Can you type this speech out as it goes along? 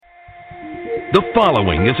The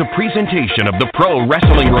following is a presentation of the Pro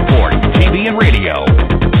Wrestling Report, TV and radio.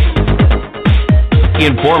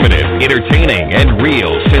 Informative, entertaining, and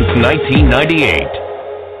real since 1998.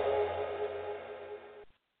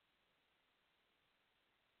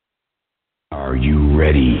 Are you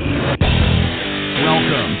ready?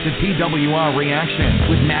 Welcome to PWR Reaction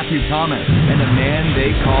with Matthew Thomas and the man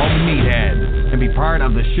they call Meathead. And be part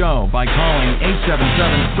of the show by calling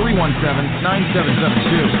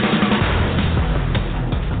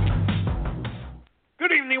 877-317-9772.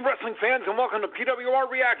 Good evening, wrestling fans, and welcome to PWR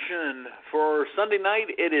Reaction. For Sunday night,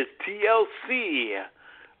 it is TLC,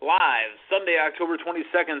 live, Sunday, October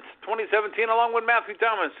 22nd, 2017, along with Matthew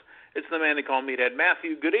Thomas. It's the man they call Meathead.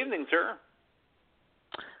 Matthew, good evening, sir.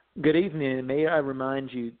 Good evening, and may I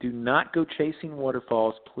remind you, do not go chasing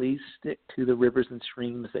waterfalls. Please stick to the rivers and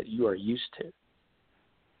streams that you are used to.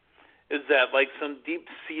 Is that like some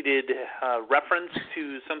deep-seated reference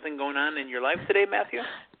to something going on in your life today, Matthew?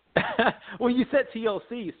 Well, you said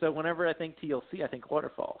TLC, so whenever I think TLC, I think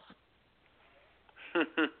waterfalls.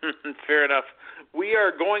 Fair enough. We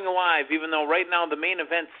are going live, even though right now the main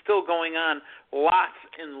event's still going on. Lots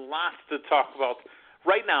and lots to talk about.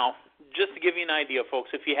 Right now, just to give you an idea,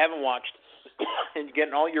 folks, if you haven't watched and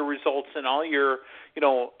getting all your results and all your,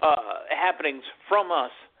 happenings from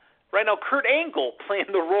us, right now Kurt Angle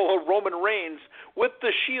playing the role of Roman Reigns with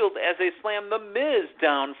the Shield as they slam The Miz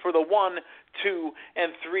down for the 1, 2,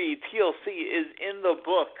 and 3. TLC is in the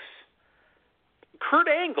books. Kurt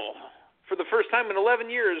Angle, for the first time in 11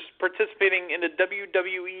 years, participating in a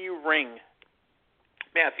WWE ring.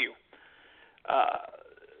 Matthew,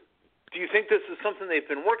 do you think this is something they've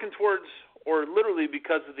been working towards, or literally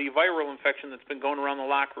because of the viral infection that's been going around the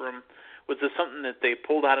locker room, was this something that they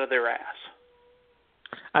pulled out of their ass?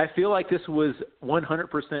 I feel like this was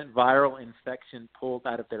 100% viral infection pulled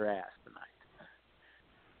out of their ass tonight.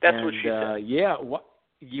 That's what she said. Yeah,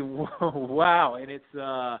 wow, and it's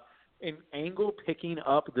an Angle picking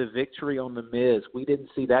up the victory on The Miz. We didn't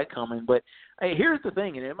see that coming, but hey, here's the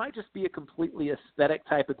thing, and it might just be a completely aesthetic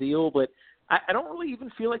type of deal, but I don't really even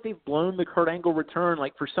feel like they've blown the Kurt Angle return.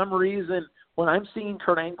 Like, for some reason, when I'm seeing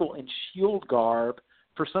Kurt Angle in Shield garb,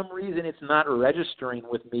 for some reason it's not registering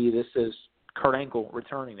with me. This is Kurt Angle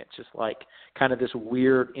returning. It's just like kind of this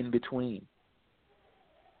weird in-between.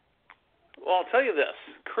 Well, I'll tell you this.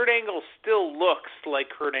 Kurt Angle still looks like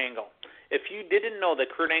Kurt Angle. If you didn't know that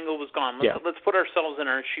Kurt Angle was gone, let's put ourselves in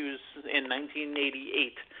our shoes in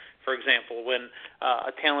 1988, for example, when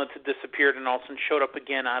a talent had disappeared and all of a sudden showed up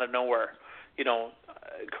again out of nowhere.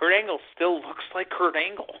 Kurt Angle still looks like Kurt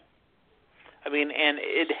Angle. I mean, and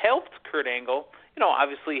it helped Kurt Angle,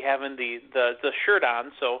 obviously having the shirt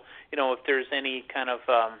on. So, if there's any kind of,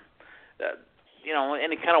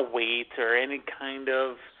 any kind of weight or any kind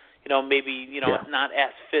of, maybe, not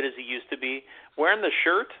as fit as he used to be, wearing the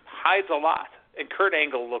shirt hides a lot. And Kurt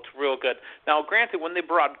Angle looked real good. Now, granted, when they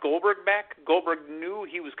brought Goldberg back, Goldberg knew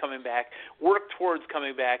he was coming back, worked towards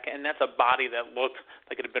coming back, and that's a body that looked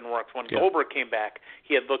like it had been worked. When Goldberg came back,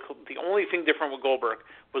 he had looked. The only thing different with Goldberg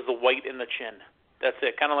was the white in the chin. That's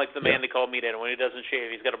it. Kind of like the man they call Meathead. When he doesn't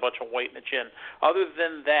shave, he's got a bunch of white in the chin. Other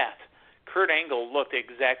than that, Kurt Angle looked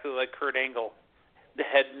exactly like Kurt Angle. The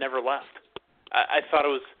head never left. I thought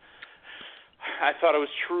it was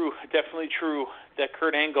true, definitely true, that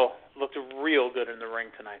Kurt Angle looked real good in the ring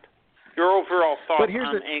tonight. Your overall thoughts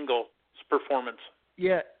on Angle's performance?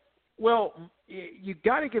 Yeah, well, you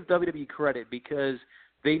got to give WWE credit because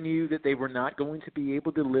they knew that they were not going to be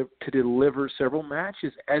able to deliver several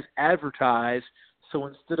matches as advertised. So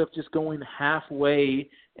instead of just going halfway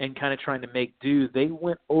and kind of trying to make do, they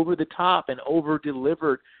went over the top and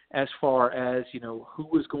over-delivered as far as, who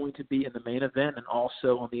was going to be in the main event and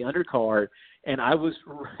also on the undercard. And I was,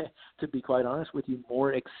 to be quite honest with you,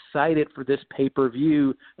 more excited for this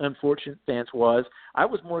pay-per-view, unfortunate stance was. I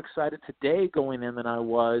was more excited today going in than I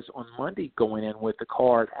was on Monday going in with the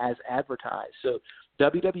card as advertised. So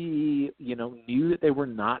WWE, knew that they were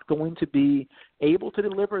not going to be able to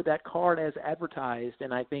deliver that card as advertised,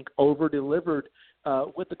 and I think over-delivered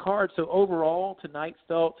with the card. So overall, tonight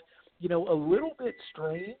felt, a little bit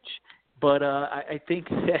strange, but I think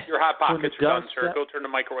that your hot pockets are done, sir. Go turn the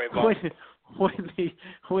microwave off. When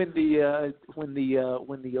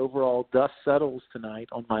the overall dust settles tonight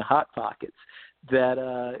on my hot pockets, that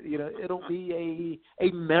it'll be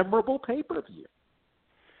a memorable pay-per-view.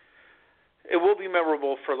 It will be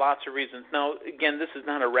memorable for lots of reasons. Now, again, this is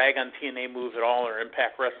not a rag on TNA move at all, or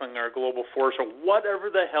Impact Wrestling, or Global Force, or whatever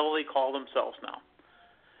the hell they call themselves now.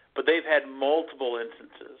 But they've had multiple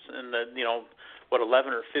instances in the,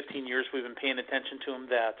 11 or 15 years we've been paying attention to them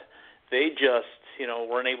that they just,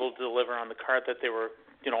 weren't able to deliver on the card that they were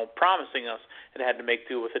promising us it had to make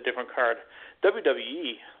do with a different card.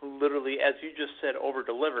 WWE literally, as you just said,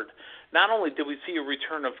 over-delivered. Not only did we see a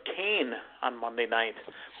return of Kane on Monday night,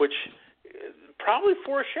 which probably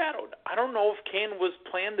foreshadowed. I don't know if Kane was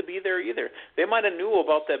planned to be there either. They might have knew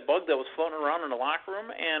about that bug that was floating around in the locker room,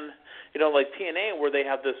 and like TNA, where they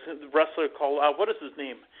have this wrestler called what is his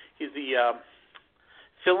name? He's the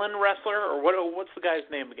fill-in wrestler, or what's the guy's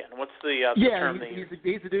name again? What's the term they use?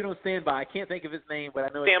 He's the dude on standby. I can't think of his name, but I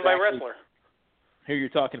know standby exactly wrestler. Who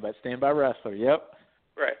you're talking about? Standby wrestler. Yep.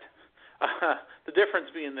 Right. The difference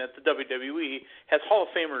being that the WWE has Hall of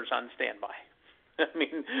Famers on standby. I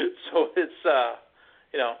mean, so it's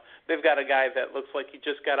they've got a guy that looks like he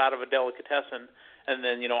just got out of a delicatessen, and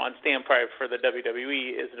then on standby for the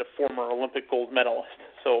WWE is a former Olympic gold medalist.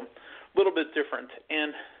 So a little bit different,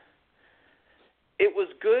 and it was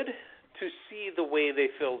good to see the way they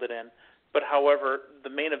filled it in. But however, the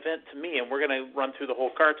main event to me, and we're going to run through the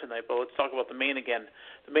whole card tonight, but let's talk about the main again.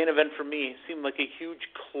 The main event for me seemed like a huge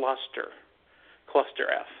cluster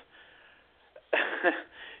F.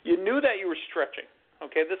 You knew that you were stretching.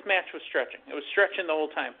 Okay, this match was stretching. It was stretching the whole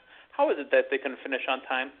time. How is it that they couldn't finish on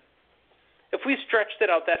time? If we stretched it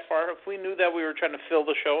out that far, if we knew that we were trying to fill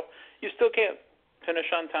the show, you still can't finish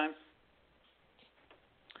on time?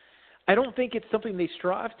 I don't think it's something they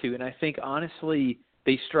strive to, and I think, honestly,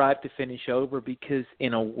 they strive to finish over because,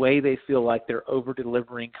 in a way, they feel like they're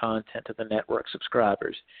over-delivering content to the network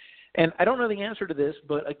subscribers. And I don't know the answer to this,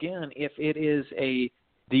 but, again, if it is a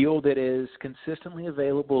deal that is consistently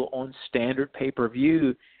available on standard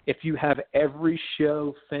pay-per-view, if you have every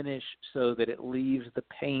show finish so that it leaves the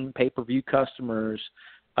paying pay-per-view customers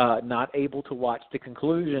not able to watch the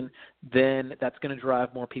conclusion, then that's going to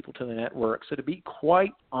drive more people to the network. So to be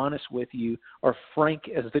quite honest with you, or frank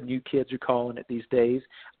as the new kids are calling it these days,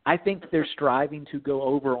 I think they're striving to go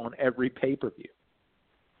over on every pay-per-view.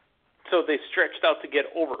 So they stretched out to get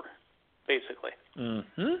over, basically.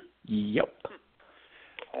 Mm-hmm. Yep.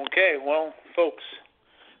 Okay, well, folks,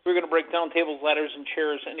 we're going to break down tables, ladders, and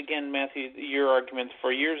chairs. And again, Matthew, your arguments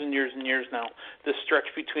for years and years and years now, this stretch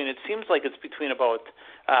between, it seems like it's between about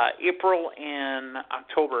April and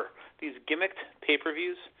October, these gimmicked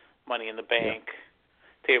pay-per-views, Money in the Bank,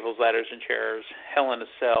 tables, ladders, and chairs, Hell in a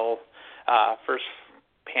Cell, first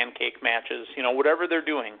pancake matches, whatever they're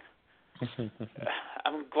doing.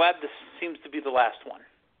 I'm glad this seems to be the last one.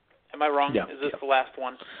 Am I wrong? Yeah, Is this the last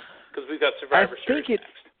one? Because we've got Survivor Series next.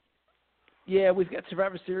 Yeah, we've got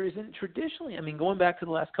Survivor Series, and traditionally, going back to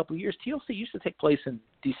the last couple of years, TLC used to take place in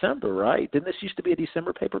December, right? Didn't this used to be a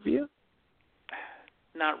December pay-per-view?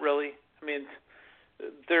 Not really.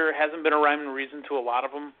 There hasn't been a rhyme and reason to a lot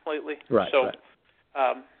of them lately. Right. So,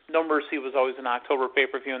 No Mercy was always an October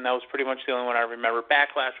pay-per-view, and that was pretty much the only one I remember.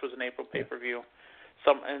 Backlash was an April pay-per-view.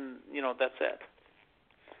 That's it.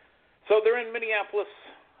 So they're in Minneapolis,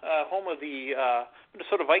 home of the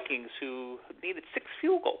Minnesota Vikings, who needed 6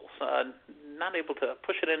 field goals, not able to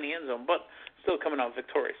push it in the end zone, but still coming out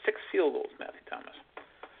victorious. 6 field goals, Matthew Thomas.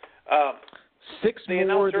 6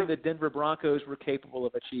 more than the Denver Broncos were capable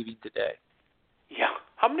of achieving today. Yeah.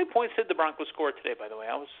 How many points did the Broncos score today, by the way?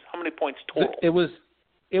 How many points total? It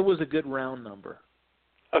was a good round number.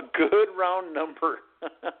 A good round number.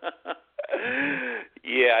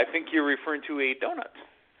 Yeah, I think you're referring to a donut.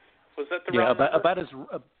 Was that the round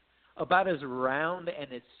number? About as round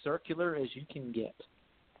and as circular as you can get.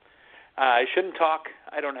 I shouldn't talk.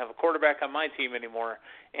 I don't have a quarterback on my team anymore.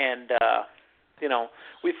 And,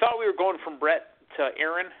 we thought we were going from Brett to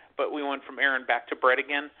Aaron, but we went from Aaron back to Brett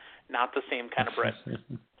again. Not the same kind of Brett.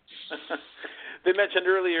 They mentioned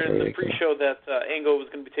earlier in the pre-show that Angle was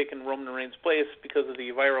going to be taking Roman Reigns' place because of the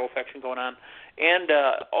viral infection going on. And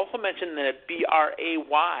also mentioned that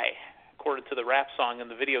B-R-A-Y, according to the rap song in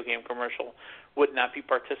the video game commercial, would not be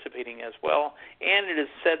participating as well. And it is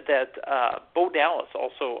said that Bo Dallas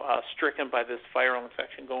also stricken by this viral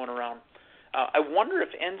infection going around. I wonder if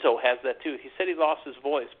Enzo has that too. He said he lost his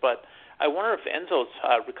voice, but I wonder if Enzo's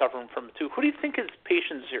recovering from it too. Who do you think is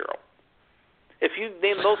patient zero? If you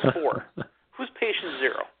name those 4, who's patient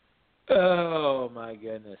zero? Oh, my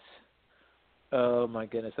goodness.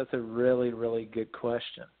 That's a really, really good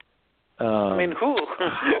question.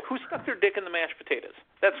 Who stuck their dick in the mashed potatoes?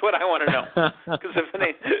 That's what I want to know. Because if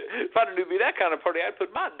I knew it'd be that kind of party, I'd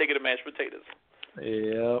put my dick in the mashed potatoes.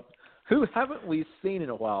 Yep. Who haven't we seen in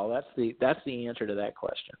a while? That's the answer to that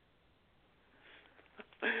question.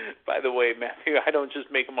 By the way, Matthew, I don't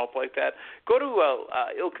just make them up like that. Go to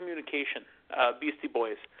Ill Communication, Beastie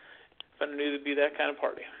Boys. If I knew it'd be that kind of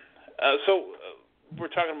party. We're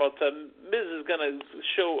talking about Miz is going to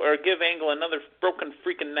show or give Angle another broken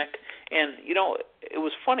freaking neck. And, it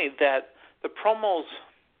was funny that the promos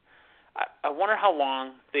I wonder how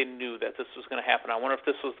long they knew that this was going to happen. I wonder if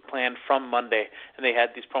this was planned from Monday and they had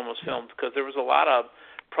these promos filmed, because there was a lot of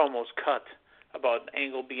promos cut about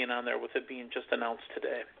Angle being on there with it being just announced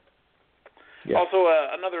today. Yeah. Also,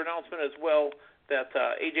 another announcement as well, that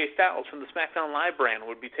AJ Styles from the SmackDown Live brand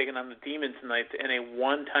would be taking on the Demon tonight in a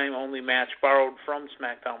one-time only match borrowed from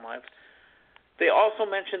SmackDown Live. They also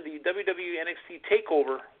mentioned the WWE NXT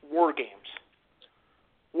TakeOver War Games.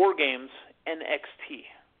 War Games NXT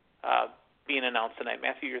being announced tonight.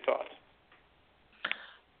 Matthew, your thoughts?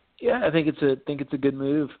 Yeah, I think it's a good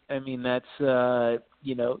move. I mean, that's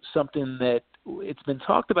something that it's been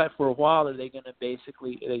talked about for a while. Are they going to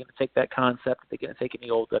take that concept? Are they going to take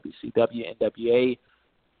any old WCW, NWA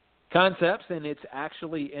concepts? And it's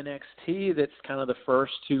actually NXT that's kind of the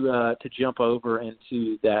first to jump over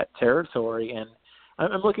into that territory, and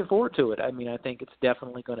I'm looking forward to it. I mean, I think it's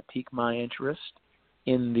definitely going to pique my interest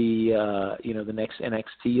in the the next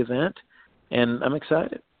NXT event, and I'm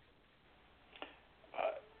excited.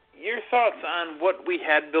 Your thoughts on what we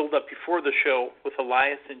had built up before the show with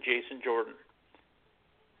Elias and Jason Jordan?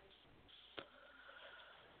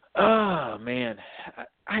 Oh man,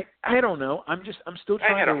 I don't know. I'm still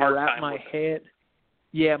trying to wrap my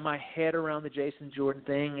head around the Jason Jordan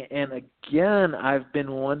thing. And again, I've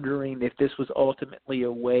been wondering if this was ultimately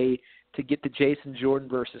a way to get to Jason Jordan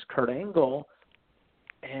versus Kurt Angle.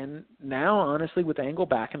 And now, honestly, with Angle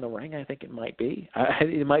back in the ring, I think it might be.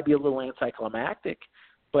 It might be a little anticlimactic,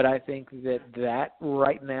 but I think that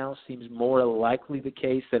right now seems more likely the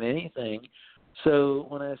case than anything. So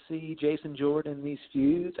when I see Jason Jordan in these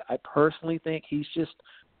feuds, I personally think he's just,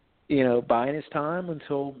 buying his time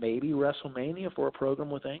until maybe WrestleMania for a program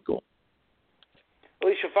with Angle.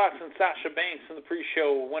 Alicia Fox and Sasha Banks, and the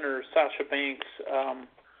pre-show winner, Sasha Banks.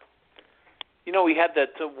 We had that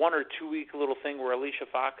 1 or 2 week little thing where Alicia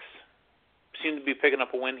Fox seemed to be picking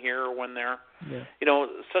up a win here or win there. Yeah.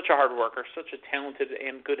 Such a hard worker, such a talented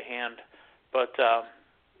and good hand. But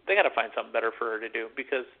they got to find something better for her to do,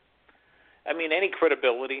 because, I mean, any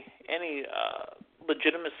credibility, any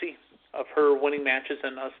legitimacy of her winning matches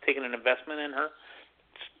and us taking an investment in her,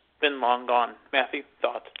 it's been long gone. Matthew,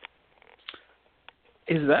 thoughts?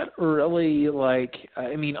 Is that really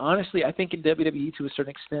honestly, I think in WWE to a certain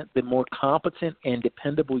extent, the more competent and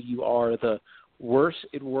dependable you are, the worse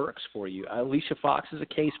it works for you. Alicia Fox is a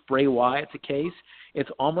case. Bray Wyatt's a case. It's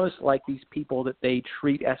almost like these people that they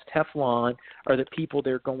treat as Teflon are the people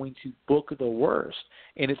they're going to book the worst.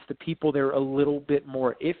 And it's the people they're a little bit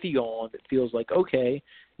more iffy on that feels like, okay,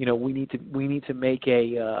 we need to make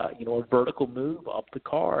a vertical move up the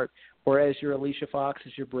card. Whereas your Alicia Fox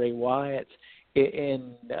is your Bray Wyatt.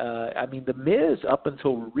 And The Miz, up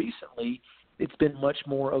until recently, it's been much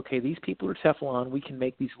more, okay, these people are Teflon. We can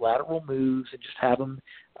make these lateral moves and just have them,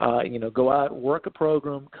 go out, work a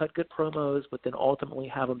program, cut good promos, but then ultimately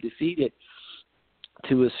have them defeated.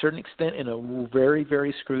 To a certain extent, in a very,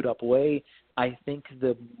 very screwed up way, I think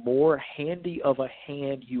the more handy of a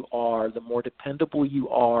hand you are, the more dependable you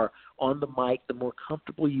are on the mic, the more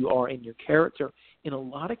comfortable you are in your character. In a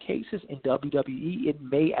lot of cases in WWE, it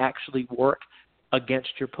may actually work against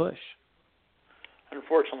your push.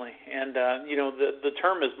 Unfortunately. And, the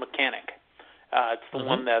term is mechanic. It's the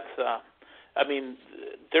one that's,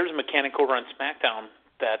 there's a mechanic over on SmackDown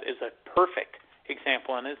that is a perfect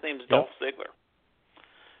example, and his name's Dolph Ziggler.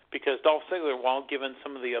 Because Dolph Ziggler, while given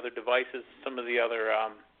some of the other devices, some of the other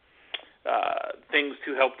things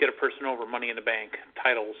to help get a person over, Money in the Bank,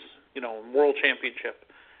 titles, World Championship,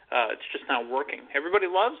 it's just not working. Everybody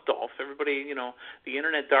loves Dolph. Everybody, the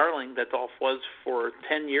internet darling that Dolph was for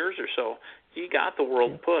 10 years or so, he got the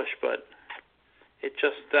world push, but it's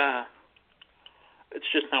just not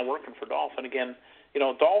working for Dolph. And again,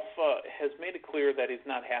 Dolph has made it clear that he's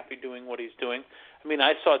not happy doing what he's doing. I mean,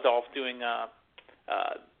 I saw Dolph doing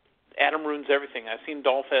Adam Ruins Everything. I've seen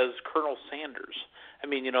Dolph as Colonel Sanders. I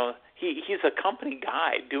mean, he's a company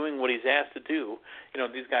guy doing what he's asked to do.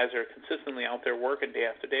 These guys are consistently out there working day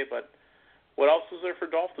after day, but what else is there for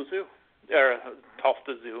Dolph to do?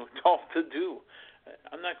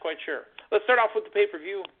 I'm not quite sure. Let's start off with the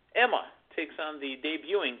pay-per-view. Emma takes on the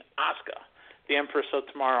debuting Asuka, the Empress of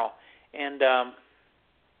Tomorrow. And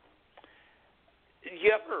you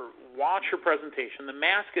ever watch her presentation? The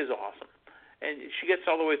mask is awesome. And she gets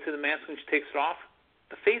all the way through the mask and she takes it off.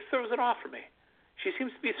 The face throws it off for me. She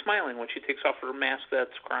seems to be smiling when she takes off her mask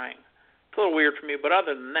that's crying. It's a little weird for me, but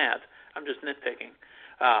other than that, I'm just nitpicking.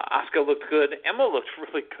 Asuka looked good. Emma looked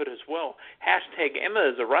really good as well. Hashtag Emma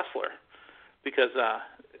is a wrestler, because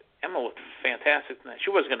Emma looked fantastic tonight.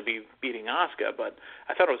 She wasn't going to be beating Asuka, but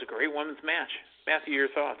I thought it was a great women's match. Matthew,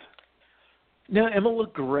 your thoughts? No, Emma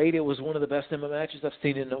looked great. It was one of the best Emma matches I've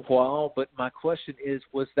seen in a while. But my question is,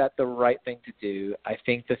 was that the right thing to do? I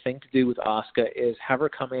think the thing to do with Asuka is have her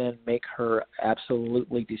come in, make her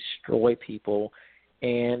absolutely destroy people.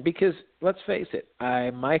 And because, let's face it,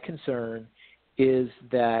 my concern is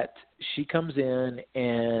that she comes in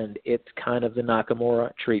and it's kind of the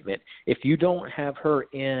Nakamura treatment. If you don't have her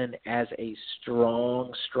in as a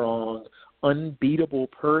strong, unbeatable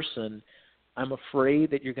person, I'm afraid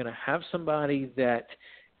that you're going to have somebody that,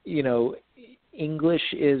 English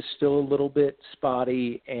is still a little bit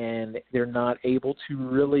spotty and they're not able to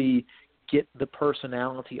really get the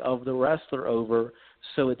personality of the wrestler over.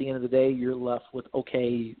 So at the end of the day, you're left with,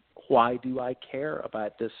 okay, why do I care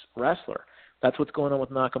about this wrestler? That's what's going on with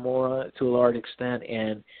Nakamura to a large extent,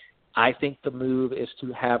 and I think the move is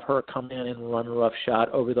to have her come in and run roughshod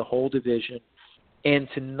over the whole division. And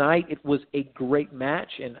tonight it was a great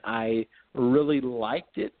match, and I really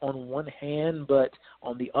liked it on one hand, but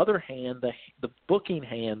on the other hand, the booking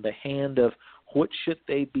hand, the hand of what should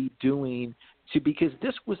they be doing because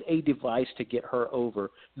this was a device to get her over.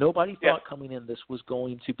 Nobody thought coming in this was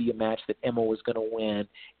going to be a match that Emma was going to win.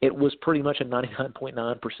 It was pretty much a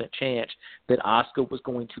 99.9% chance that Asuka was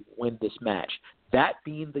going to win this match. That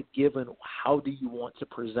being the given, how do you want to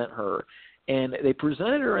present her? And they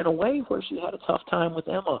presented her in a way where she had a tough time with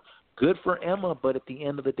Emma. Good for Emma, but at the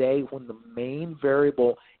end of the day, when the main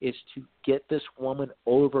variable is to get this woman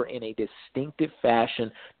over in a distinctive fashion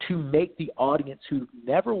to make the audience who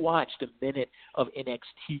never watched a minute of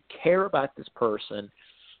NXT care about this person,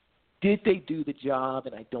 did they do the job?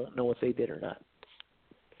 And I don't know if they did or not.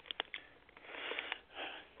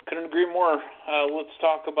 Couldn't agree more. Let's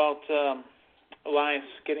talk about Elias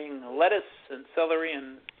getting lettuce and celery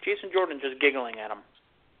and Jason Jordan just giggling at him.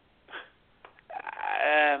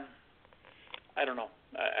 I don't know.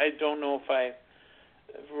 I don't know if I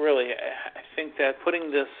think that putting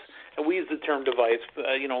this, and we use the term device,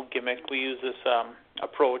 gimmick, we use this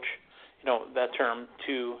approach, that term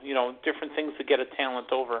to, different things to get a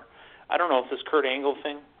talent over. I don't know if this Kurt Angle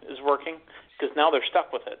thing is working because now they're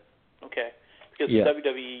stuck with it, okay? Because the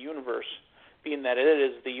WWE Universe, being that it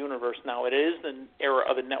is the universe now, it is the era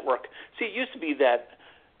of the network. See, it used to be that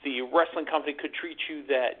the wrestling company could treat you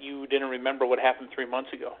that you didn't remember what happened 3 months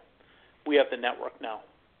ago. We have the network now.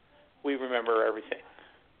 We remember everything.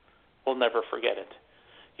 We'll never forget it.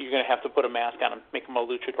 You're going to have to put a mask on him, make him a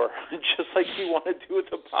luchador, just like you want to do with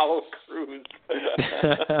Apollo Crews.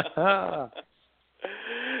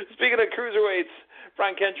 Speaking of cruiserweights,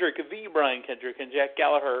 Brian Kendrick, and Jack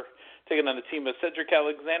Gallagher taking on the team of Cedric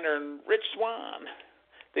Alexander and Rich Swann.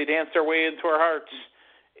 They danced their way into our hearts.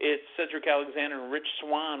 It's Cedric Alexander and Rich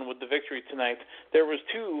Swann with the victory tonight. There was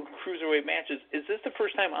 2 cruiserweight matches. Is this the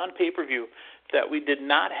first time on pay-per-view that we did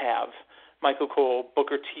not have Michael Cole,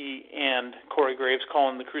 Booker T, and Corey Graves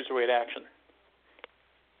calling the cruiserweight action?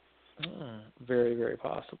 Very, very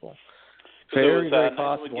possible. Very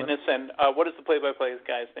possible. And what is the play-by-play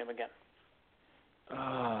guy's name again?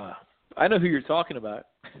 I know who you're talking about.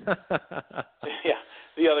 Yeah,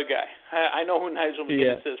 the other guy. I know who Nigel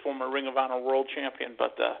McGuinness is, former Ring of Honor world champion,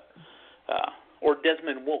 but or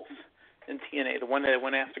Desmond Wolfe in TNA, the one that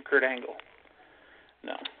went after Kurt Angle.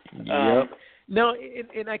 No. Yep. No,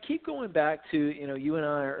 and I keep going back to, you and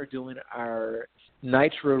I are doing our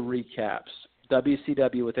Nitro recaps,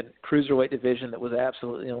 WCW with a cruiserweight division that was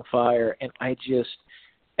absolutely on fire, and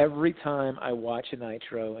every time I watch a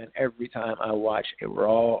Nitro and every time I watch a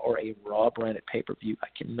Raw or a Raw branded pay-per-view, I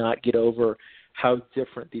cannot get over how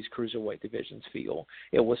different these cruiserweight divisions feel.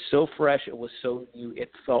 It was so fresh. It was so new. It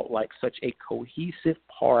felt like such a cohesive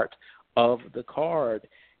part of the card.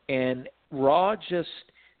 And Raw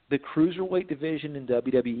the cruiserweight division in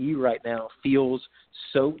WWE right now feels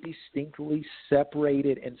so distinctly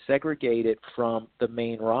separated and segregated from the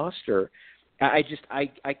main roster. I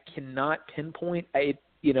cannot pinpoint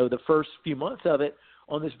the first few months of it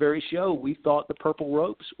on this very show, we thought the purple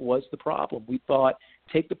ropes was the problem. We thought,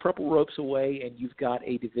 take the purple ropes away and you've got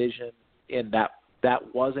a division, and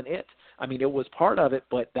that wasn't it. I mean, it was part of it,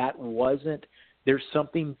 but that wasn't. There's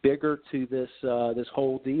something bigger to this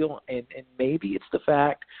whole deal, and maybe it's the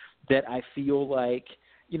fact that I feel like,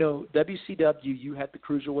 WCW, you had the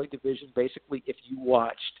cruiserweight division. Basically, if you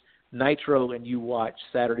watched Nitro and you watched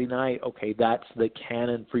Saturday Night, okay, that's the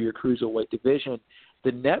canon for your cruiserweight division.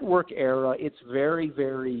 The network era, it's very,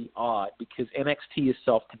 very odd because NXT is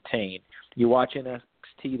self-contained. You watch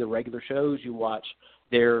NXT, the regular shows, you watch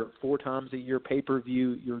their 4 times a year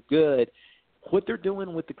pay-per-view, you're good. what they're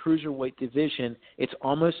doing with the cruiserweight division, it's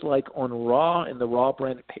almost like on Raw and the Raw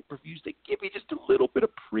branded pay-per-views, they give you just a little bit of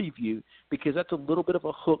preview because that's a little bit of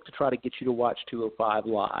a hook to try to get you to watch 205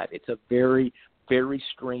 Live. It's a very, very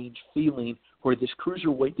strange feeling for this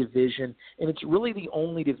cruiserweight division, and it's really the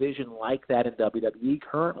only division like that in WWE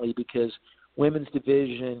currently because women's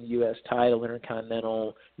division, U.S. title,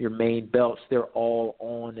 Intercontinental, your main belts, they're all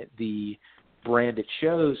on the branded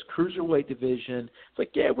shows. Cruiserweight division, it's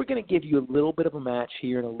like, yeah, we're going to give you a little bit of a match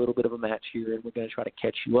here and a little bit of a match here, and we're going to try to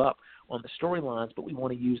catch you up on the storylines, but we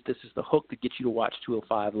want to use this as the hook to get you to watch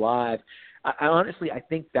 205 Live. I honestly, I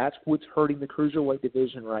think that's what's hurting the cruiserweight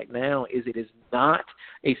division right now is it is not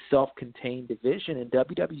a self-contained division, and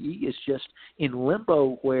WWE is just in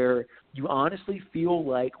limbo where you honestly feel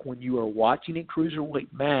like when you are watching a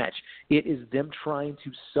cruiserweight match, it is them trying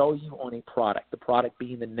to sell you on a product, the product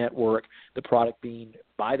being the network, the product being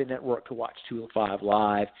by the network to watch 205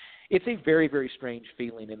 Live. It's a very, very strange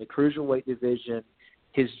feeling, and the cruiserweight division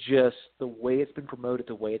is just the way it's been promoted,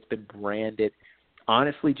 the way it's been branded,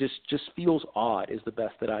 honestly just feels odd is the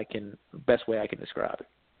best way I can describe it.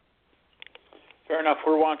 Fair enough.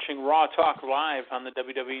 We're watching Raw Talk Live on the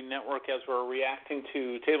WWE Network as we're reacting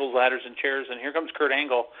to tables, ladders, and chairs, and here comes Kurt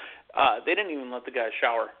Angle. They didn't even let the guy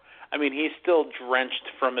shower. I mean, he's still drenched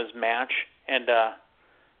from his match, and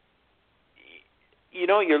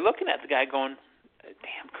you're looking at the guy going,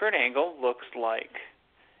 damn, Kurt Angle looks like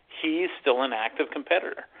he's still an active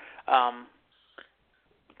competitor.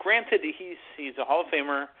 Granted, he's a Hall of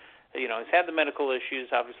Famer. He's had the medical issues.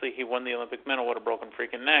 Obviously, he won the Olympic medal with a broken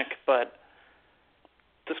freaking neck. But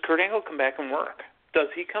does Kurt Angle come back and work? Does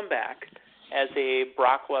he come back as a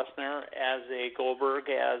Brock Lesnar, as a Goldberg,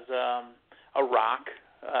 as a Rock,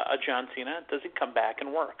 a John Cena? Does he come back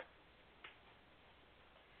and work?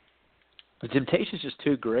 The temptation's just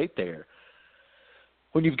too great there.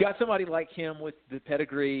 When you've got somebody like him with the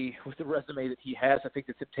pedigree, with the resume that he has, I think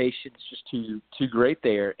the temptation is just too great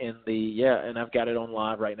there. And I've got it on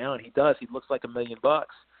live right now, and he does. He looks like $1 million.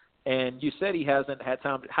 And you said he hasn't had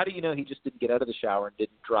time. How do you know he just didn't get out of the shower and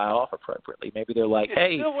didn't dry off appropriately? Maybe they're like,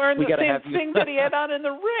 hey, still wearing we got to have the same thing that he had on in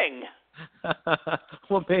the ring.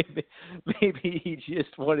 Well, maybe he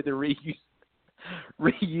just wanted to reuse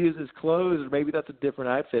his clothes, or maybe that's a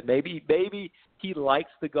different outfit. Maybe he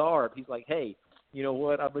likes the garb. He's like, hey, you know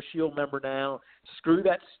what? I'm a Shield member now. Screw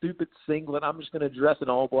that stupid singlet. I'm just going to dress in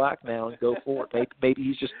all black now and go for it. Maybe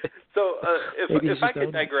he's just. So if I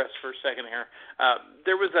could digress for a second here,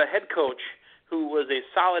 there was a head coach who was a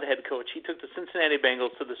solid head coach. He took the Cincinnati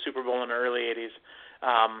Bengals to the Super Bowl in the early '80s.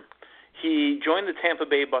 He joined the Tampa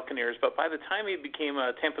Bay Buccaneers, but by the time he became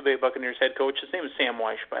a Tampa Bay Buccaneers head coach, his name is Sam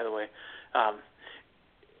Weish, by the way.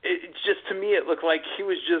 It just, to me, it looked like he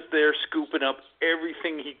was just there scooping up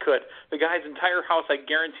everything he could. The guy's entire house, I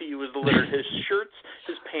guarantee you, was littered. His shirts,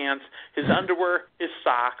 his pants, his underwear, his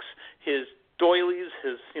socks, his doilies,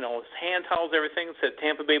 his hand towels, everything said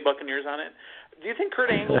Tampa Bay Buccaneers on it. Do you think Kurt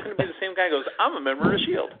Angle's going to be the same guy who goes, I'm a member of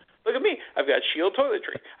Shield. Look at me. I've got Shield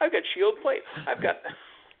toiletry. I've got Shield plates. I've got...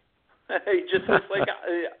 He just looks like,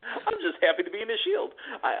 I'm just happy to be in the Shield.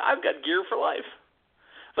 I've got gear for life.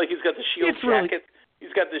 Like he's got the Shield jacket. He's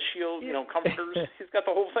got the Shield, comforters. He's got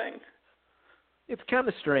the whole thing. It's kind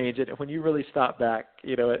of strange, and when you really stop back,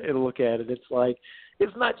 and look at it, it's like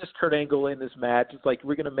it's not just Kurt Angle in this match. It's like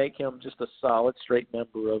we're going to make him just a solid, straight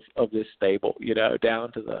member of this stable,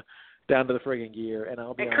 down to the friggin' gear. And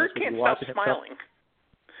I'll be honest Kurt with can't you, stop watching smiling.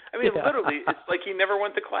 I mean, literally, it's like he never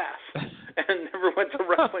went to class and never went to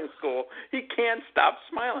wrestling school. He can't stop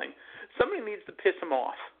smiling. Somebody needs to piss him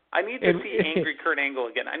off. I need to see angry Kurt Angle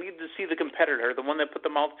again. I need to see the competitor, the one that put the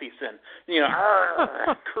mouthpiece in.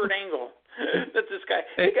 Kurt Angle. That's this guy.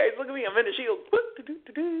 Hey, guys, look at me. I'm in a Shield.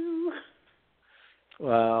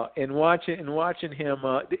 Well, and watching him,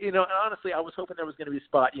 honestly, I was hoping there was going to be a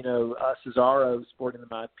spot, Cesaro sporting the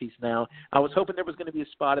mouthpiece now. I was hoping there was going to be a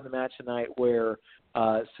spot in the match tonight where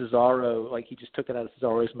Cesaro, like he just took it out of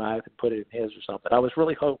Cesaro's mouth and put it in his or something. I was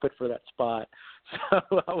really hoping for that spot. So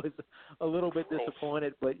I was a little bit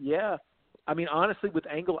disappointed. But, yeah, I mean, honestly, with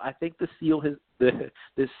Angle, I think the seal has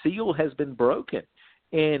been broken.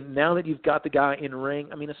 And now that you've got the guy in ring,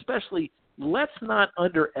 I mean, especially – let's not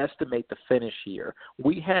underestimate the finish here.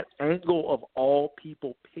 We had Angle, of all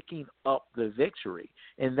people, picking up the victory,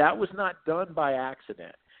 and that was not done by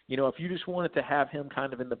accident. If you just wanted to have him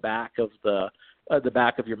kind of in the back of the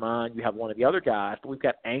back of your mind, you have one of the other guys. But we've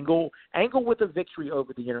got Angle with a victory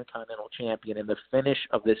over the Intercontinental Champion, and the finish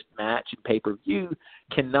of this match and pay-per-view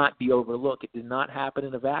cannot be overlooked. It did not happen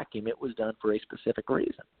in a vacuum. It was done for a specific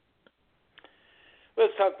reason.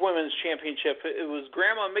 Let's talk women's championship. It was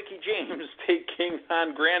Grandma Mickie James taking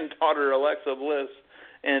on granddaughter Alexa Bliss.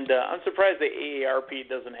 And I'm surprised the AARP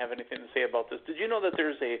doesn't have anything to say about this. Did you know that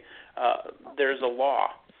there's a law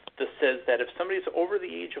that says that if somebody's over the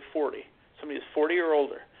age of 40, somebody is 40 or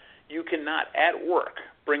older, you cannot at work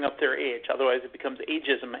bring up their age. Otherwise, it becomes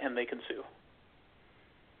ageism, and they can sue.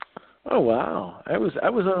 Oh wow, I was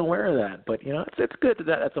unaware of that, but it's good that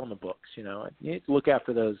that's on the books. You need to look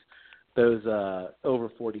after those over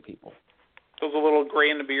 40 people. Those a little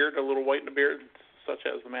gray in the beard, a little white in the beard, such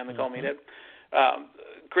as the man they call me Dad.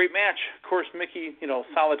 Great match. Of course, Mickie,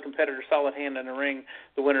 solid competitor, solid hand in the ring,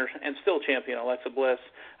 the winner, and still champion, Alexa Bliss.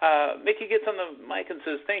 Mickie gets on the mic and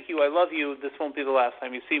says, "Thank you, I love you. This won't be the last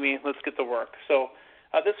time you see me. Let's get to work." So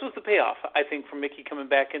this was the payoff, I think, from Mickie coming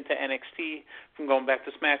back into NXT, from going back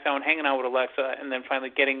to SmackDown, hanging out with Alexa, and then finally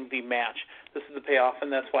getting the match. This is the payoff,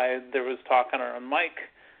 and that's why there was talk on her on mic.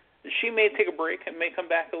 She may take a break and may come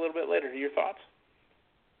back a little bit later. Your thoughts?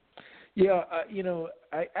 Yeah,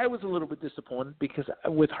 I was a little bit disappointed because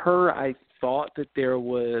with her, I thought that there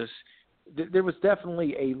was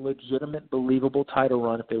definitely a legitimate, believable title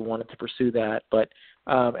run if they wanted to pursue that. But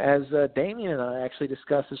as Damian and I actually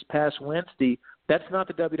discussed this past Wednesday, that's not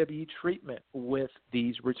the WWE treatment with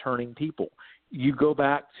these returning people. You go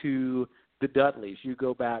back to the Dudleys. You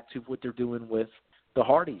go back to what they're doing with the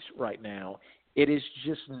Hardys right now. It is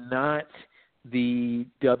just not the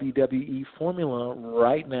WWE formula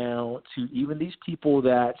right now to even these people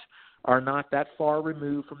that are not that far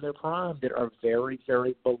removed from their prime, that are very,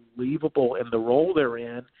 very believable in the role they're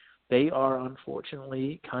in. They are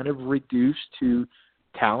unfortunately kind of reduced to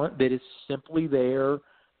talent that is simply there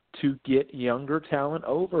to get younger talent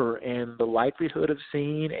over, and the likelihood of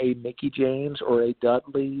seeing a Mickie James or a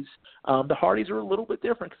Dudleys, the Hardys are a little bit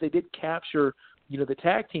different because they did capture, the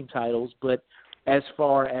tag team titles, but as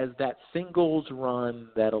far as that singles run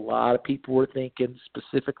that a lot of people were thinking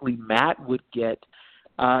specifically Matt would get,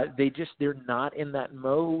 they're not in that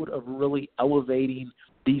mode of really elevating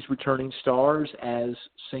these returning stars as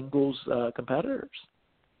singles competitors.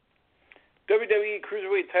 WWE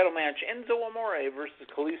Cruiserweight title match, Enzo Amore versus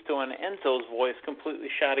Kalisto, and Enzo's voice completely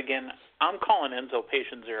shot again. I'm calling Enzo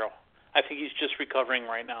patient zero. I think he's just recovering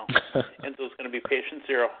right now. Enzo's going to be patient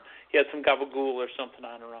zero. He had some gabagool or something,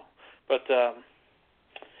 I don't know. But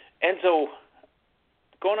Enzo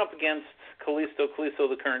going up against Kalisto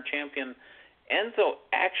the current champion, Enzo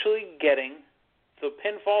actually getting the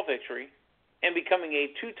pinfall victory and becoming a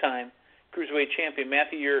two-time Cruiserweight champion.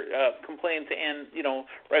 Matthew, your complaint, and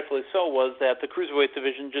rightfully so, was that the Cruiserweight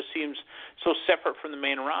division just seems so separate from the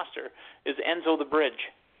main roster. Is Enzo the bridge?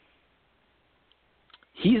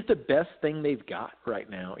 He's the best thing they've got right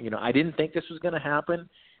now. I didn't think this was going to happen.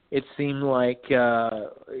 It seemed like I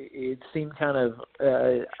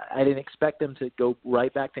didn't expect them to go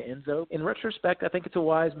right back to Enzo. In retrospect, I think it's a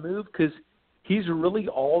wise move because he's really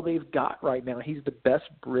all they've got right now. He's the best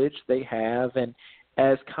bridge they have, and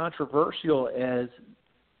as controversial as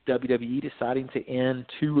WWE deciding to end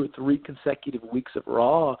 2 or 3 consecutive weeks of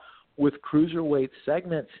Raw with Cruiserweight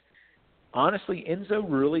segments, honestly, Enzo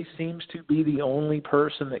really seems to be the only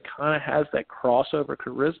person that kind of has that crossover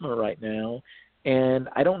charisma right now. And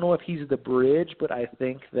I don't know if he's the bridge, but I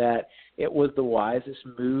think that it was the wisest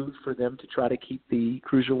move for them to try to keep the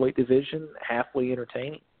Cruiserweight division halfway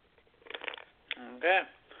entertaining. Okay.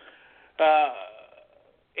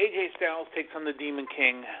 AJ Styles takes on the Demon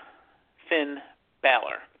King, Finn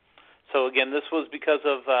Balor. So, again, this was because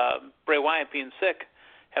of Bray Wyatt being sick,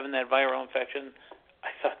 having that viral infection. I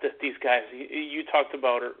thought that these guys, you talked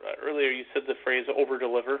about earlier, you said the phrase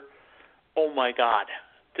over-deliver. Oh, my God.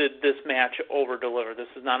 Did this match over-deliver? This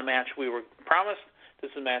is not a match we were promised.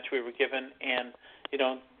 This is a match we were given. And,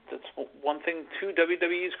 that's one thing to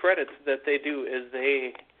WWE's credit that they do is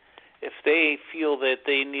if they feel that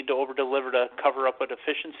they need to over-deliver to cover up a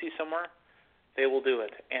deficiency somewhere, they will do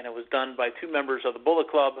it. And it was done by 2 members of the Bullet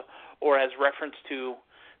Club, or as referenced to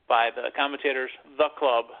by the commentators, the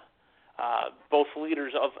Club, both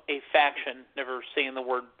leaders of a faction, never saying the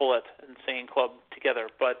word bullet and saying club together.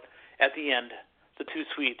 But at the end, the Too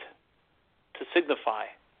Sweet to signify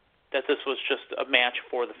that this was just a match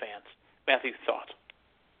for the fans. Matthew's thoughts?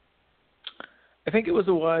 I think it was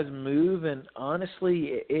a wise move, and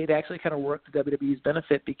honestly, it actually kind of worked to WWE's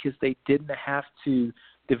benefit because they didn't have to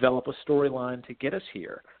develop a storyline to get us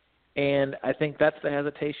here. And I think that's the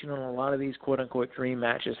hesitation on a lot of these quote-unquote dream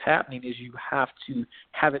matches happening is you have to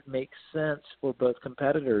have it make sense for both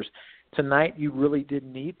competitors. Tonight, you really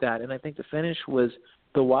didn't need that, and I think the finish was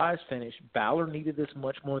the wise finish. Balor needed this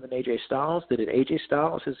much more than AJ Styles did it. AJ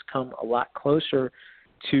Styles has come a lot closer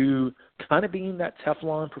to kind of being that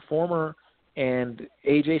Teflon performer And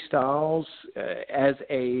AJ Styles, as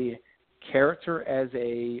a character, as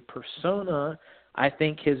a persona, I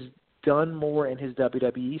think has done more in his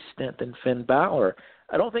WWE stint than Finn Balor.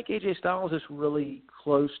 I don't think AJ Styles is really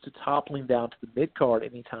close to toppling down to the mid-card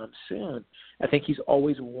anytime soon. I think he's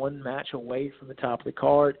always one match away from the top of the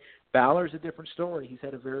card. Balor's a different story. He's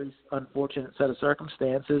had a very unfortunate set of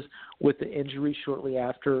circumstances with the injury shortly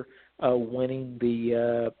after winning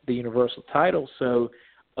the Universal title. So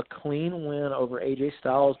a clean win over AJ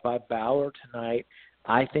Styles by Balor tonight,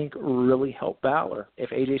 I think, really helped Balor. If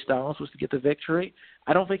AJ Styles was to get the victory,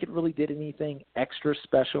 I don't think it really did anything extra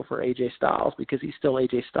special for AJ Styles because he's still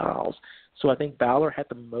AJ Styles. So I think Balor had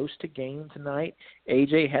the most to gain tonight.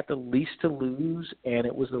 AJ had the least to lose, and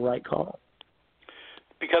it was the right call.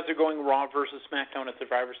 Because they're going Raw versus SmackDown at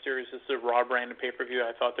Survivor Series, this is a Raw branded pay-per-view.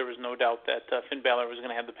 I thought there was no doubt that Finn Balor was going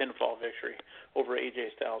to have the pinfall victory over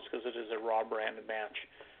AJ Styles because it is a Raw branded match.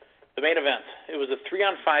 The main event, it was a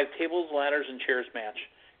 3-on-5 tables, ladders, and chairs match.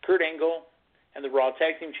 Kurt Angle and the Raw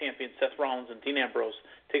Tag Team Champions Seth Rollins and Dean Ambrose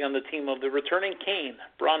take on the team of the returning Kane,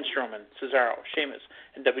 Braun Strowman, Cesaro, Sheamus,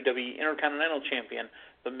 and WWE Intercontinental Champion,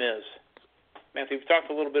 The Miz. Matthew, we've talked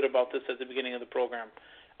a little bit about this at the beginning of the program.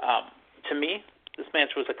 To me, this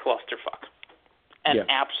match was a clusterfuck, an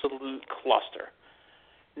absolute cluster.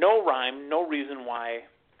 No rhyme, no reason why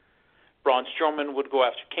Braun Strowman would go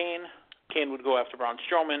after Kane, Kane would go after Braun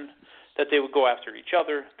Strowman, that they would go after each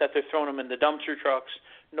other, that they're throwing them in the dumpster trucks.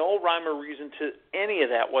 No rhyme or reason to any of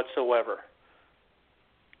that whatsoever.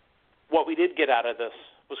 What we did get out of this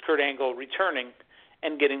was Kurt Angle returning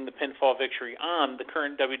and getting the pinfall victory on the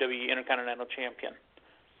current WWE Intercontinental Champion.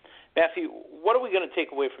 Matthew, what are we going to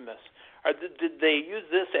take away from this? Did they use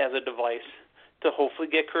this as a device to hopefully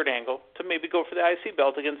get Kurt Angle to maybe go for the IC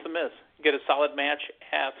belt against The Miz, get a solid match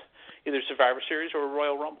at either Survivor Series or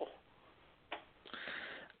Royal Rumble?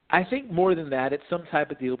 I think more than that, it's some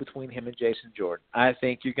type of deal between him and Jason Jordan. I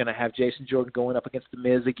think you're going to have Jason Jordan going up against The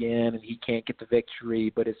Miz again, and he can't get the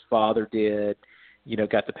victory, but his father did,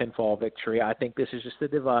 got the pinfall victory. I think this is just a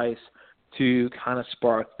device to kind of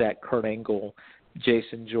spark that Kurt Angle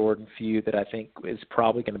Jason Jordan feud that I think is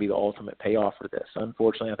probably going to be the ultimate payoff for this.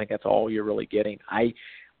 Unfortunately, I think that's all you're really getting.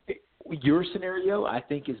 Your scenario, I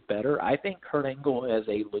think, is better. I think Kurt Angle is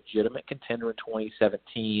a legitimate contender in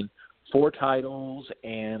 2017, 4 titles,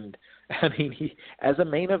 and he as a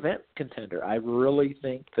main event contender. I really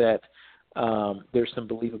think that there's some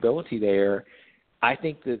believability there. I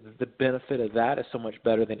think that the benefit of that is so much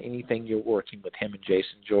better than anything you're working with him and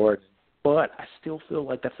Jason Jordan. But I still feel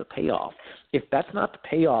like that's a payoff. If that's not the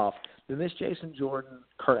payoff, then this Jason Jordan,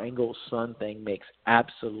 Kurt Angle's son thing makes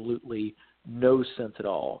absolutely no sense at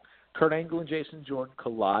all. Kurt Angle and Jason Jordan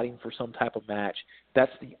colliding for some type of match,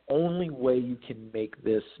 that's the only way you can make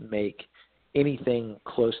this make anything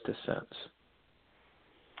close to sense.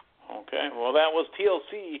 Okay, well, that was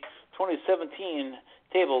TLC 2017,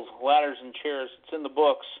 tables, ladders, and chairs. It's in the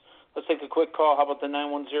books. Let's take a quick call. How about the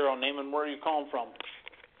 910? Name and where are you calling from?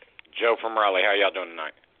 Joe from Raleigh. How y'all doing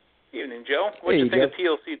tonight? Evening, Joe. What do you think of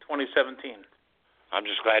TLC 2017? I'm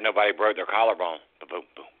just glad nobody broke their collarbone. Boom,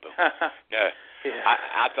 boom, boom. No, yeah.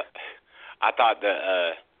 I thought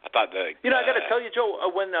the. I got to tell you, Joe,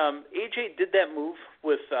 when AJ did that move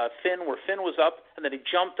with Finn, where Finn was up and then he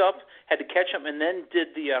jumped up, had to catch him, and then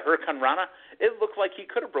did the Hurricane Rana, it looked like he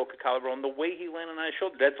could have broke a collarbone the way he landed on his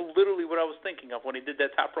shoulder. That's literally what I was thinking of when he did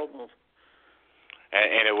that top rope move.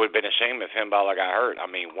 And it would have been a shame if Finn Balor got hurt. I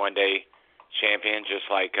mean, one-day champion, just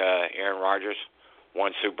like Aaron Rodgers,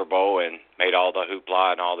 won Super Bowl and made all the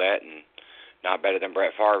hoopla and all that, and not better than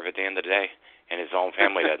Brett Favre at the end of the day, and his own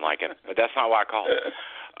family doesn't like him. But that's not why I called.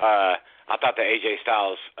 I thought the AJ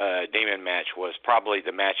Styles Demon match was probably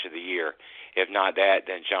the match of the year. If not that,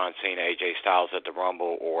 then John Cena, AJ Styles at the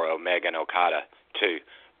Rumble, or Omega and Okada, too.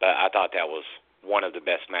 But I thought that was one of the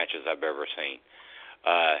best matches I've ever seen.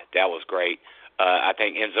 That was great. I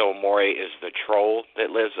think Enzo Amore is the troll that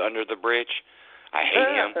lives under the bridge. I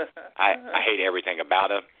hate him. I hate everything about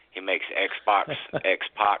him. He makes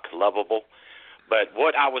X-Pac lovable. But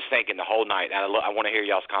what I was thinking the whole night, and I want to hear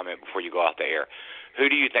y'all's comment before you go off the air. Who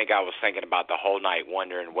do you think I was thinking about the whole night,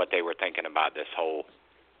 wondering what they were thinking about this whole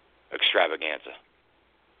extravaganza?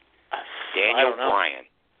 Daniel Bryan.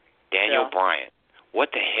 Daniel Bryan. What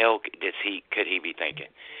the hell could he be thinking?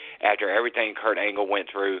 After everything Kurt Angle went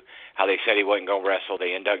through, how they said he wasn't going to wrestle,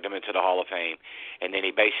 they inducted him into the Hall of Fame, and then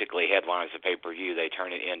he basically headlines the pay-per-view. They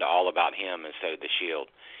turn it into all about him instead of the Shield.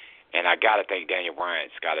 And I got to think Daniel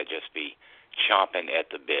Bryan's got to just be chomping at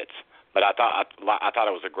the bits. But I thought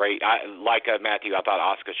it was a great. Like Matthew, I thought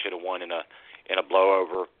Asuka should have won in in a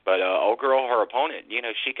blowover. But old girl, her opponent,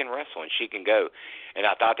 she can wrestle and she can go. And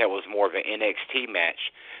I thought that was more of an NXT match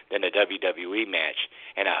than a WWE match.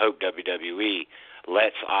 And I hope WWE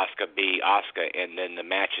lets Asuka be Asuka, and then the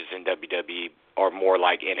matches in WWE are more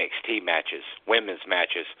like NXT matches, women's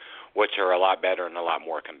matches, which are a lot better and a lot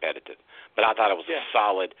more competitive. But I thought it was a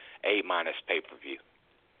solid A- pay-per-view.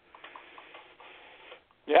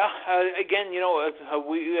 Yeah, again,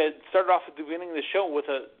 we had started off at the beginning of the show with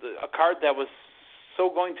a card that was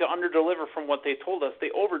so going to underdeliver from what they told us.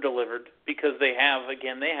 They over-delivered because they have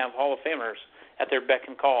Hall of Famers at their beck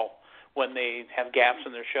and call when they have gaps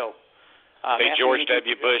in their show. They George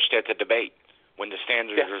W. Bush at the debate when the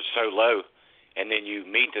standards are so low, and then you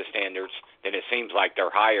meet the standards, then it seems like they're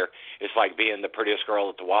higher. It's like being the prettiest girl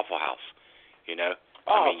at the Waffle House, I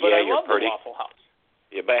love pretty. The Waffle House.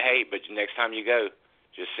 Yeah, but next time you go,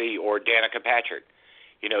 just see. Or Danica Patrick,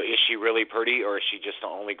 is she really pretty, or is she just the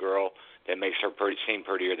only girl that makes her seem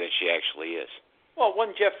prettier than she actually is? Well,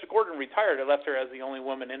 when Jeff Gordon retired, it left her as the only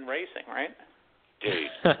woman in racing, right? Dude,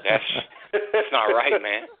 that's not right,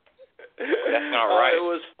 man. That's not right. It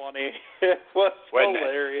was funny. It was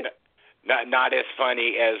hilarious. Not as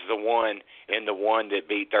funny as the one that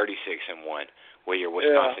beat 36-1 with your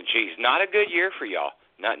Wisconsin cheese. Not a good year for y'all.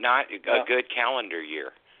 Not a good calendar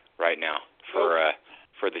year right now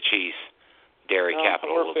for the cheese dairy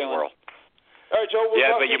capital of the world. All right, Joe. We'll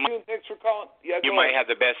talk to you. Thanks for calling. You might have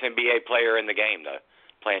the best NBA player in the game, though,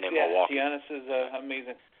 playing in Milwaukee. Giannis is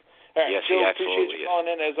amazing. All right, yes, Joe, he appreciate you calling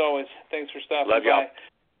in as always. Thanks for stopping by. Love y'all.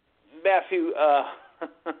 Matthew,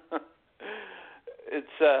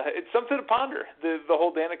 it's something to ponder. The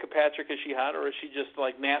whole Danica Patrick, is she hot or is she just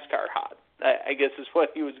like NASCAR hot? I guess is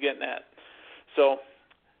what he was getting at. So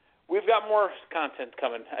we've got more content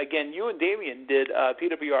coming. Again, you and Damien did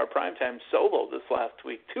PWR Primetime solo this last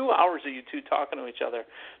week. 2 hours of you two talking to each other.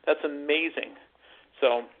 That's amazing.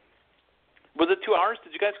 So was it 2 hours?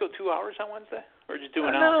 Did you guys go 2 hours on Wednesday, or did you do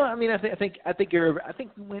an hour? No, I mean I think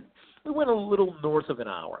we went a little north of an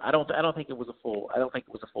hour. I don't think it was a full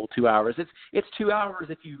 2 hours. It's 2 hours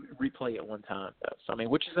if you replay it one time, though. So I mean,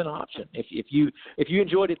 which is an option. If you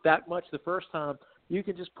enjoyed it that much the first time, you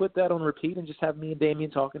can just put that on repeat and just have me and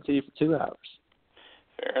Damien talking to you for 2 hours.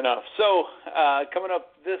 Fair enough. So coming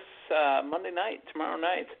up this tomorrow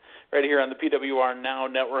night, right here on the PWR Now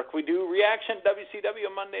Network, we do Reaction WCW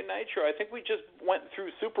Monday Nitro. I think we just went through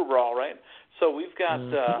Super Brawl, right? So we've got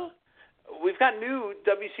new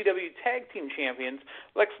WCW Tag Team Champions,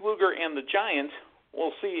 Lex Luger and the Giant.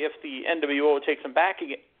 We'll see if the NWO takes them back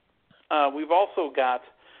again. We've also got,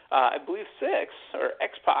 I believe, Six, or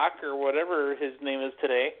X-Pac, or whatever his name is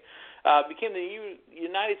today, became the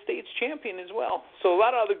United States champion as well. So a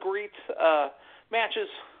lot of other great matches.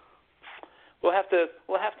 We'll have to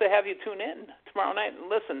have you tune in tomorrow night and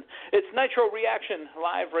listen. It's Nitro Reaction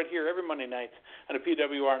live right here every Monday night on the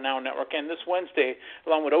PWR Now Network. And this Wednesday,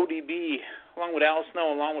 along with ODB, along with Al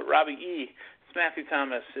Snow, along with Robbie E., it's Matthew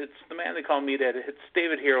Thomas. It's the man they call Meathead. It's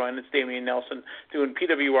David Hero, and it's Damian Nelson doing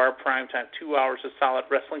PWR Primetime, 2 hours of solid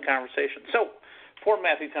wrestling conversation. So, for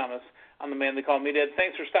Matthew Thomas, I'm the man they call Meathead.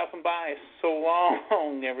 Thanks for stopping by. So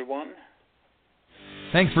long, everyone.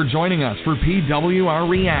 Thanks for joining us for PWR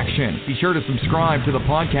Reaction. Be sure to subscribe to the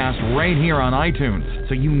podcast right here on iTunes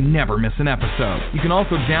so you never miss an episode. You can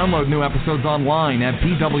also download new episodes online at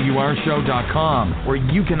pwrshow.com, where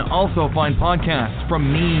you can also find podcasts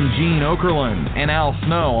from Mean Gene Okerlund and Al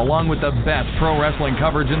Snow, along with the best pro wrestling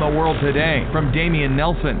coverage in the world today from Damian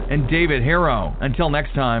Nelson and David Hero. Until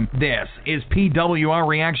next time, this is PWR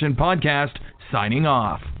Reaction Podcast, signing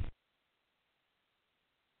off.